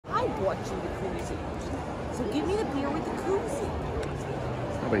watching the koozie. So give me the beer with the koozie.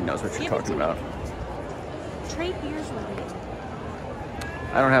 Nobody knows what you're talking about. Trade beers with me.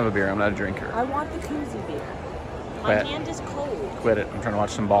 I don't have a beer. I'm not a drinker. I want the koozie beer. My hand is cold. Quit it. I'm trying to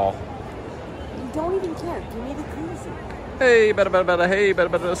watch some ball. You don't even care. Give me the koozie. Hey,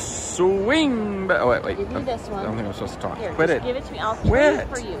 better, swing. Oh, wait. Give me this one. I don't think I'm supposed to talk. Here, Quit it. Give it to me. I'll trade it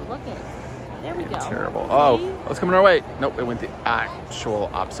for you. Look at it. There we go. Terrible. Oh, it's coming our way. Nope, it went the actual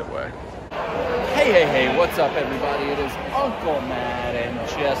opposite way. Hey, what's up, everybody? It is Uncle Matt and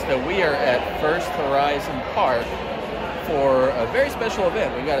Jessica. We are at First Horizon Park for a very special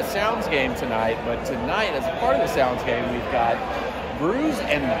event. We've got a Sounds game tonight, but tonight, as a part of the Sounds game, we've got Brews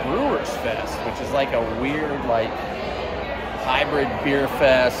Brewers Fest, which is like a weird, like, hybrid beer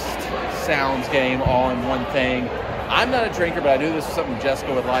fest, Sounds game, all in one thing. I'm not a drinker, but I knew this was something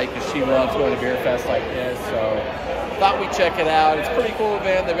Jessica would like because she loves going to beer fest like this, so thought we'd check it out. It's a pretty cool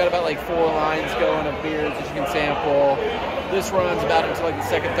event. They've got about like 4 lines going of beers that you can sample. This runs about until like the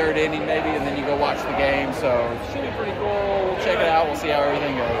second, third inning maybe, and then you go watch the game, so it should be pretty cool. We'll check it out. We'll see how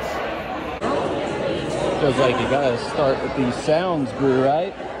everything goes. Feels like you gotta start with the Sounds brew,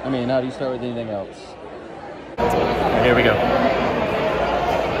 right? I mean, how do you start with anything else? Right, here we go.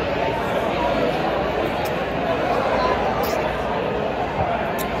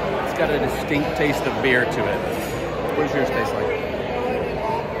 It's got a distinct taste of beer to it. What does yours taste like?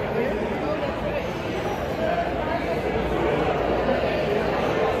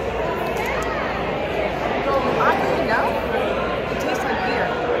 Oddly enough, it tastes like beer.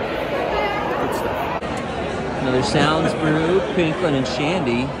 Good stuff. Another Sounds brew, Pinklin and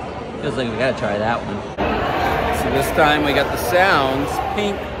Shandy. Feels like we gotta try that one. So this time we got the Sounds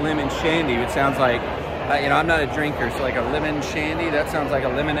Pink Lemon Shandy, which sounds like, I'm not a drinker, so like a lemon shandy, that sounds like a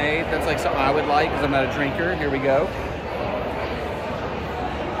lemonade. That's like something I would like because I'm not a drinker. Here we go.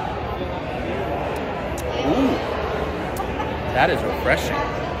 Ooh, that is refreshing.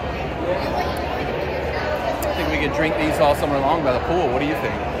 I think we could drink these all summer long by the pool. What do you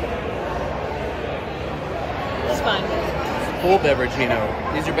think? It's fine. Pool beveragino.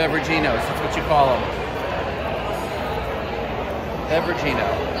 These are beveraginos. That's what you call them. Beveragino.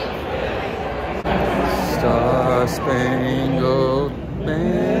 Star Spangled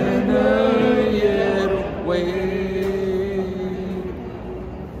Banner yet wave.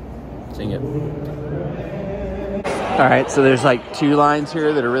 Sing it. All right, so there's like 2 lines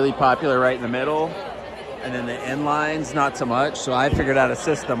here that are really popular right in the middle, and then the end lines not so much. So I figured out a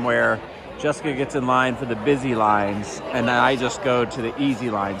system where Jessica gets in line for the busy lines, and then I just go to the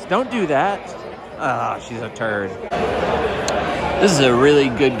easy lines. Don't do that. Ah, she's a turd. This is a really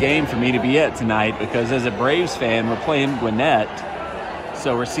good game for me to be at tonight because as a Braves fan, we're playing Gwinnett.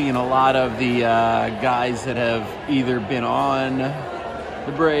 So we're seeing a lot of the guys that have either been on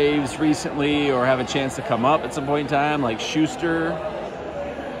the Braves recently or have a chance to come up at some point in time, like Schuster,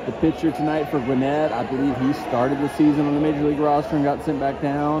 the pitcher tonight for Gwinnett. I believe he started the season on the Major League roster and got sent back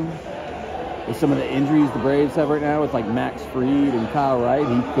down. With some of the injuries the Braves have right now with like Max Fried and Kyle Wright,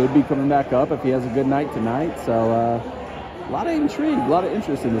 he could be coming back up if he has a good night tonight. So a lot of intrigue, a lot of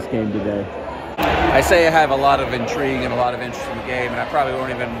interest in this game today. I say I have a lot of intrigue and a lot of interest in the game, and I probably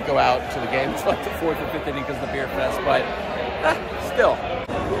won't even go out to the game until like the 4th or 5th inning because of the beer fest, but still.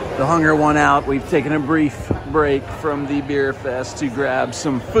 The hunger won out. We've taken a brief break from the beer fest to grab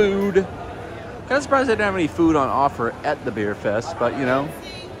some food. Kind of surprised they didn't have any food on offer at the beer fest, but you know,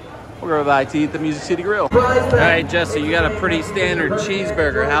 we'll go by to eat the Music City Grill. All right, Jesse, you got a pretty standard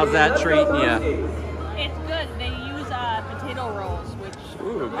cheeseburger. How's that treating you? It's good. They use potato rolls, which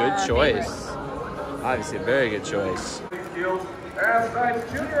Ooh, good choice. Obviously, a very good choice. As tonight's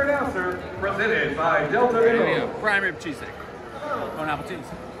junior announcer, presented by Delta Video. Prime rib cheesesteak. Oh, an apple cheese.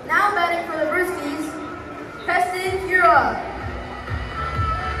 Now batting for the Brewskis, Preston Hura.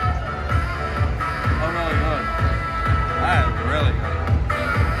 Oh, really good. That is really good.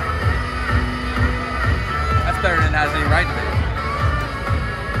 That's better than it has any right to be.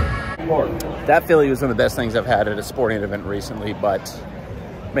 That Philly was one of the best things I've had at a sporting event recently, but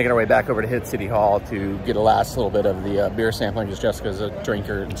making our way back over to Hit City Hall to get a last little bit of the beer sampling because Jessica's a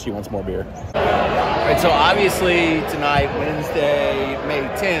drinker and she wants more beer. All right, so obviously tonight, Wednesday, May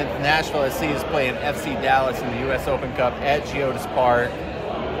 10th, Nashville SC is playing FC Dallas in the U.S. Open Cup at Geodis Park.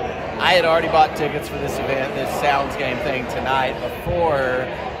 I had already bought tickets for this event, this Sounds game thing tonight before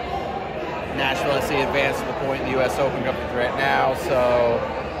Nashville SC advanced to the point in the U.S. Open Cup that they're at now, so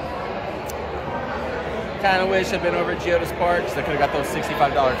kind of wish I'd been over at Geodis Park because I could have got those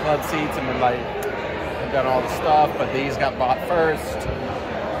 $65 club seats and been like, I've done all the stuff, but these got bought first.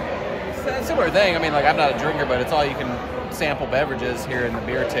 It's a similar thing. I mean, like, I'm not a drinker, but it's all you can sample beverages here in the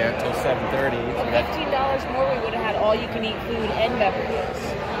beer tent till 7:30. For $15 more, we would have had all-you-can-eat food and beverages.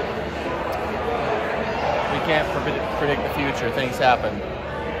 We can't predict the future. Things happen.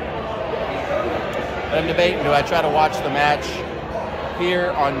 I'm debating, do I try to watch the match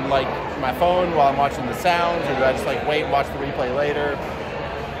here on like my phone while I'm watching the sounds, or do I just like wait and watch the replay later?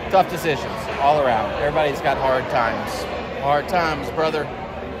 Tough decisions all around. Everybody's got hard times. Hard times, brother.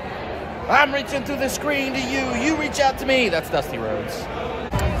 I'm reaching through the screen to you. You reach out to me. That's Dusty Rhodes.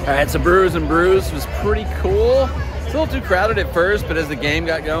 All right, so Brews and Brews was pretty cool. It's a little too crowded at first, but as the game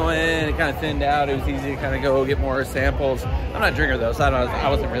got going, it kind of thinned out. It was easy to kind of go get more samples. I'm not a drinker though, so I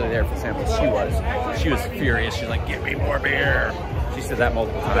wasn't really there for the samples. She was. She was furious. She's like, "Give me more beer." She said that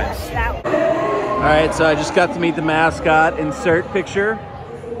multiple times. All right, so I just got to meet the mascot. Insert picture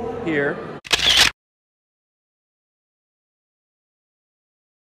here.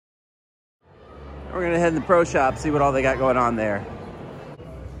 We're gonna head in the pro shop, see what all they got going on there.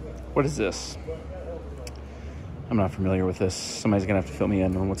 What is this? I'm not familiar with this. Somebody's gonna have to fill me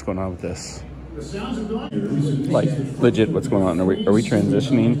in on what's going on with this. Like, legit, what's going on? Are we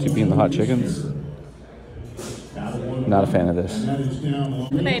transitioning to being the hot chickens? Not a fan of this.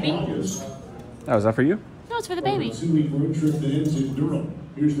 The baby. Oh, is that for you? No, it's for the baby.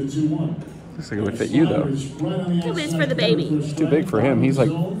 Looks like it would fit you though. It's for the baby. It's too big for him. He's like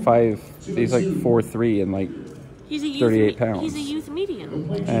 4'3" and like He's a 38 pounds. He's a youth medium.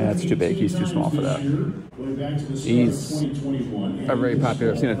 That's too big. He's too small for that. These are very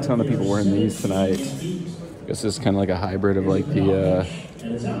popular. I've seen a ton of people wearing these tonight. I guess this is kind of like a hybrid of like the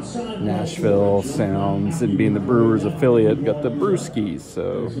Nashville Sounds and being the Brewers affiliate. Got the Brewskis.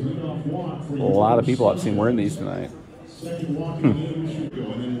 So a lot of people I've seen wearing these tonight.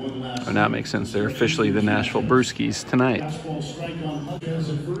 Oh, now it makes sense. They're officially the Nashville Brewskis tonight.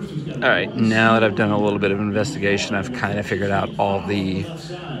 All right, now that I've done a little bit of investigation, I've kind of figured out all the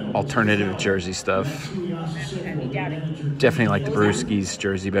alternative jersey stuff. Definitely like the Brewskis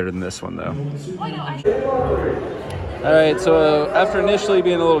jersey better than this one, though. All right, so after initially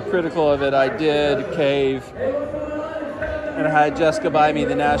being a little critical of it, I did cave. And I had Jessica buy me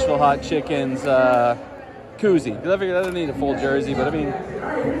the Nashville Hot Chickens koozie. Because I figured I didn't need a full jersey, but I mean,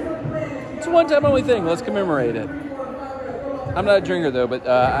 it's a one-time only thing. Let's commemorate it. I'm not a drinker, though, but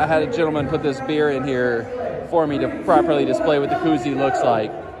I had a gentleman put this beer in here for me to properly display what the koozie looks like.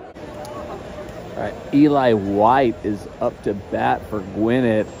 All right, Eli White is up to bat for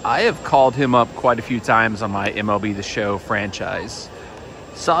Gwinnett. I have called him up quite a few times on my MLB The Show franchise.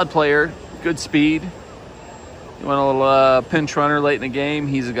 Solid player, good speed. You want a little pinch runner late in the game,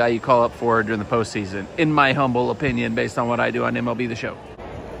 he's a guy you call up for during the postseason, in my humble opinion, based on what I do on MLB The Show.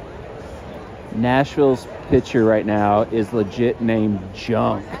 Nashville's pitcher right now is legit named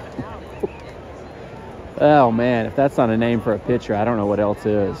Junk. Oh, man, if that's not a name for a pitcher, I don't know what else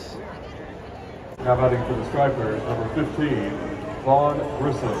is. Now batting for the Stripers, number 15, Vaughn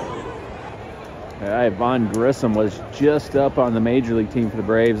Grissom. All right, Vaughn Grissom was just up on the Major League team for the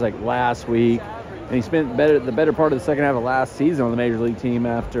Braves like last week. And he spent the better part of the second half of last season on the Major League team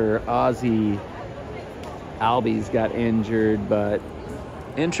after Ozzie Albies got injured. But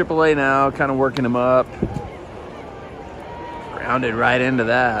in AAA now, kind of working him up. Grounded right into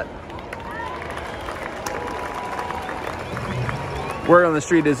that. Word on the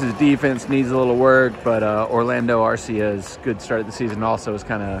street is his defense needs a little work, but Orlando Arcia's good start of the season also is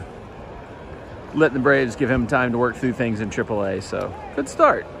kind of letting the Braves give him time to work through things in AAA. So good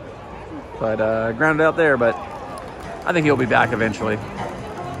start. But grounded out there, but I think he'll be back eventually.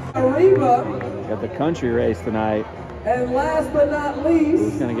 Arriba. Got the country race tonight. And last but not least,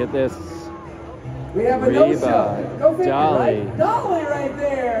 Who's gonna get this? we have a no-show. Go figure, Dolly. right? Dolly right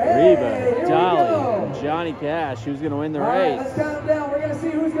there. Hey, Reba, here Dolly, we and go. Johnny Cash. Who's gonna win the All right, race? let's count them down. We're going to see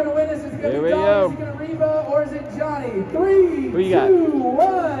who's going to win this. Is it going Here to we be Dolly? go. Is it going to Reba? Or is it Johnny? 3, Who you got? 2,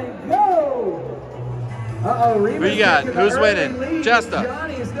 1, go. Uh-oh, Reba's Who you got? taking the Who's early winning? lead. Justa.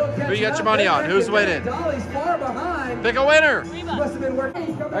 Johnny is still catching Who you got up. your money on? They're Who's making winning? it. Dolly's far behind. Pick a winner. Must have been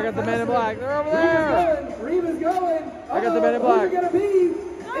working. I got the men in black. They're over there. Reba's going. I got the men in black. Who's it gonna be?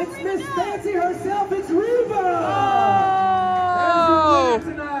 It's Miss Fancy herself. It's Reba. Oh, That's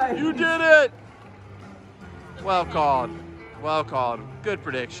your winner tonight. you did it. Well called. Well called. Good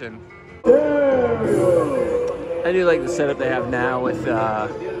prediction. I do like the setup they have now with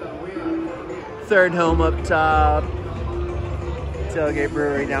third home up top, tailgate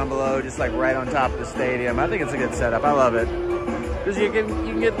brewery down below, just like right on top of the stadium. I think it's a good setup. I love it. Because you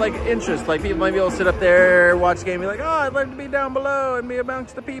can get like interest. Like people might be able to sit up there, watch the game, and be like, oh, I'd like to be down below and be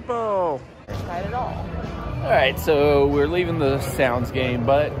amongst the people. Tried it all. All right, so we're leaving the Sounds game,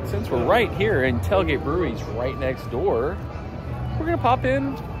 but since we're right here and Tailgate Brewery's right next door, we're gonna pop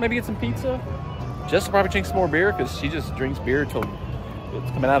in, maybe get some pizza. Jess will probably drink some more beer because she just drinks beer till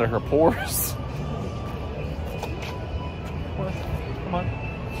it's coming out of her pores. Come on.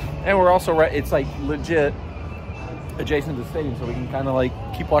 And we're also right, it's like legit adjacent to the stadium, so we can kind of like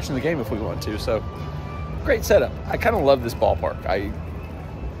keep watching the game if we want to. So great setup. I kind of love this ballpark.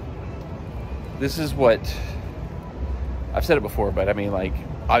 This is what I've said it before, but I mean, like,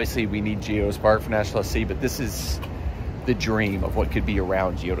 obviously we need Geodes Park for Nashville SC, but this is the dream of what could be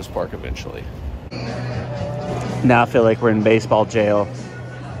around Geodes Park eventually. Now I feel like we're in baseball jail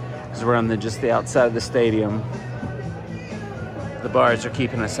because we're on just the outside of the stadium. The bars are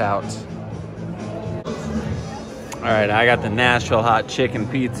keeping us out. All right, I got the Nashville hot chicken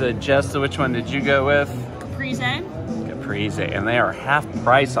pizza. Jessica, which one did you go with? Caprese. Caprese, and they are half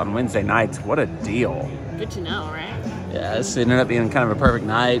price on Wednesday nights. What a deal. Good to know, right? Yeah, this ended up being kind of a perfect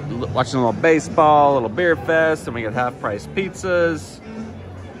night. Watching a little baseball, a little beer fest, and we got half price pizzas.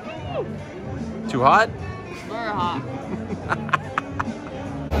 Too hot? Very hot.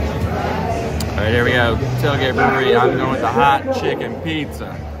 All right, here we go. Tailgate Brewery. I'm going with the hot chicken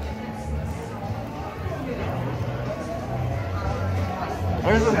pizza.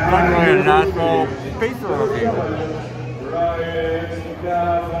 There's a fun way in Nashville pizza review.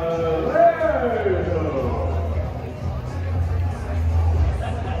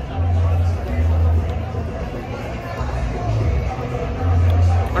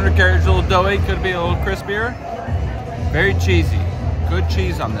 Undercarriage a little doughy, could be a little crispier. Very cheesy. Good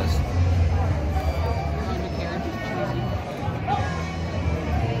cheese on this. Undercarriage is cheesy.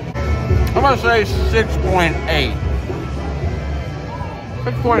 I'm gonna say 6.8.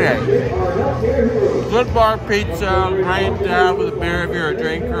 6.8. Good bar pizza, great to have with a beer if you're a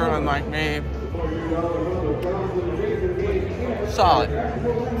drinker, unlike me. Solid.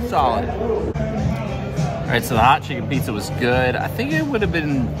 Solid. All right, so the hot chicken pizza was good. I think it would have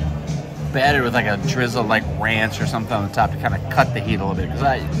been better with like a drizzle like ranch or something on the top to kind of cut the heat a little bit.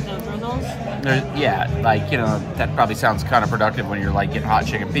 Because No drizzles? yeah, like, you know, that probably sounds counterproductive when you're like getting hot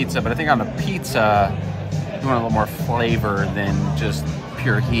chicken pizza. But I think on the pizza, you want a little more flavor than just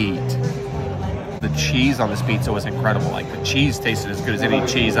pure heat. The cheese on this pizza was incredible. Like, the cheese tasted as good as any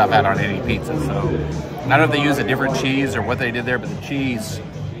cheese I've had on any pizza. So I don't know if they used a different cheese or what they did there, but the cheese.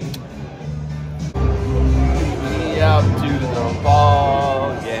 Me out to the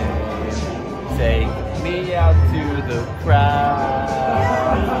ball game. Take me out to the crowd.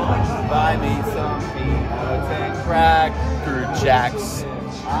 Buy me some peanuts and Cracker Jacks.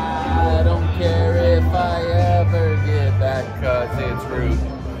 I don't care if I ever get back, cause it's root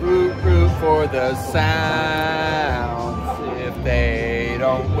for the Sounds. If they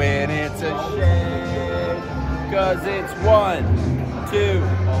don't win, it's a shame, cause it's 1, 2,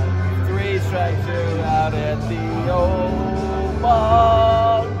 3 strikes, you're out at the old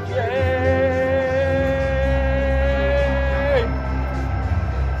ball game.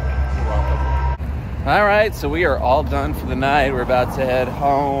 You're welcome. All right, so we are all done for the night. We're about to head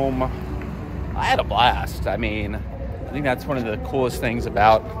home. I had a blast. I mean, I think that's one of the coolest things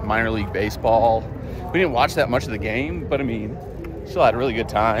about minor league baseball. We didn't watch that much of the game, but I mean, still had a really good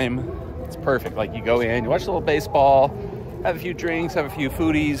time. It's perfect. Like, you go in, you watch a little baseball, have a few drinks, have a few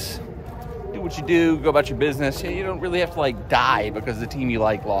foodies, do what you do, go about your business. You don't really have to like die because the team you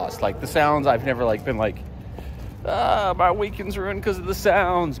like lost. Like the Sounds, I've never like been like, my weekend's ruined because of the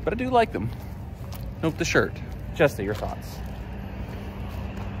Sounds, but I do like them. Nope, the shirt. Jessica, your thoughts?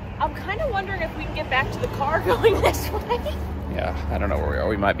 I'm kind of wondering if we can get back to the car going this way. Yeah, I don't know where we are.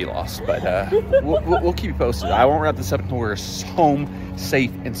 We might be lost, but we'll keep you posted. I won't wrap this up until we're home,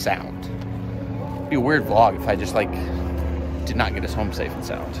 safe and sound. It'd be a weird vlog if I just like did not get us home safe and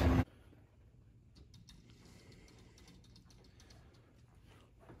sound.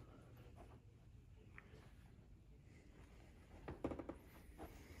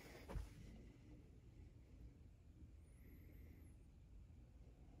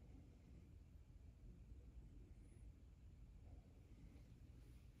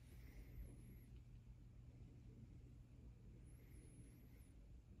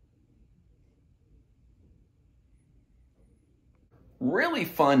 Really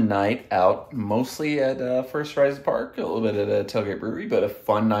fun night out, mostly at First Horizon Park, a little bit at a Tailgate Brewery, but a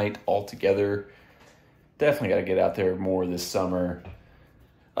fun night altogether. Definitely got to get out there more this summer.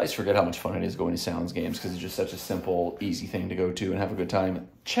 I just forget how much fun it is going to Sounds games because it's just such a simple, easy thing to go to and have a good time.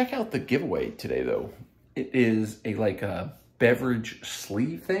 Check out the giveaway today, though. It is a beverage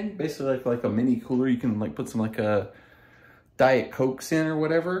sleeve thing, basically like a mini cooler. You can like put some like a Diet Cokes in or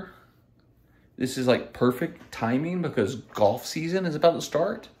whatever. This is like perfect timing because golf season is about to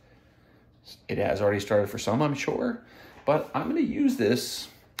start. It has already started for some, I'm sure. But I'm going to use this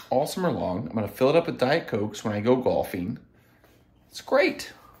all summer long. I'm going to fill it up with Diet Cokes when I go golfing. It's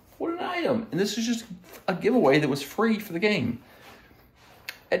great. What an item. And this is just a giveaway that was free for the game.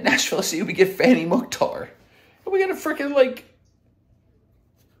 At Nashville SU, we get Fanny Mukhtar. And we got a freaking, like,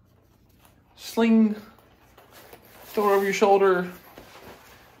 sling, throw it over your shoulder,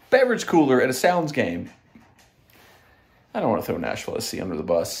 beverage cooler at a Sounds game. I don't want to throw Nashville SC under the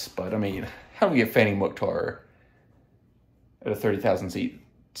bus, but I mean, how do we get Fanny Mukhtar at a 30,000 seat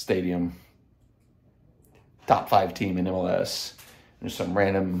stadium, top 5 team in MLS, and just some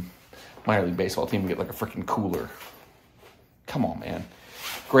random minor league baseball team get like a freaking cooler? Come on, man.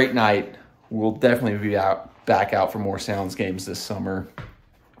 Great night. We'll definitely be back out for more Sounds games this summer.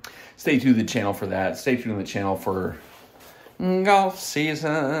 Stay tuned to the channel for that. Stay tuned to the channel for golf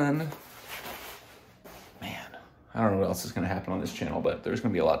season. Man, I don't know what else is going to happen on this channel, but there's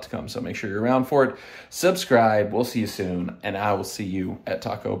going to be a lot to come, so make sure you're around for it. Subscribe. We'll see you soon, and I will see you at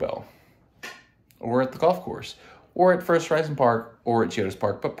Taco Bell, or at the golf course, or at First Horizon Park, or at Chiodos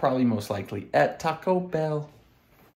Park, but probably most likely at Taco Bell.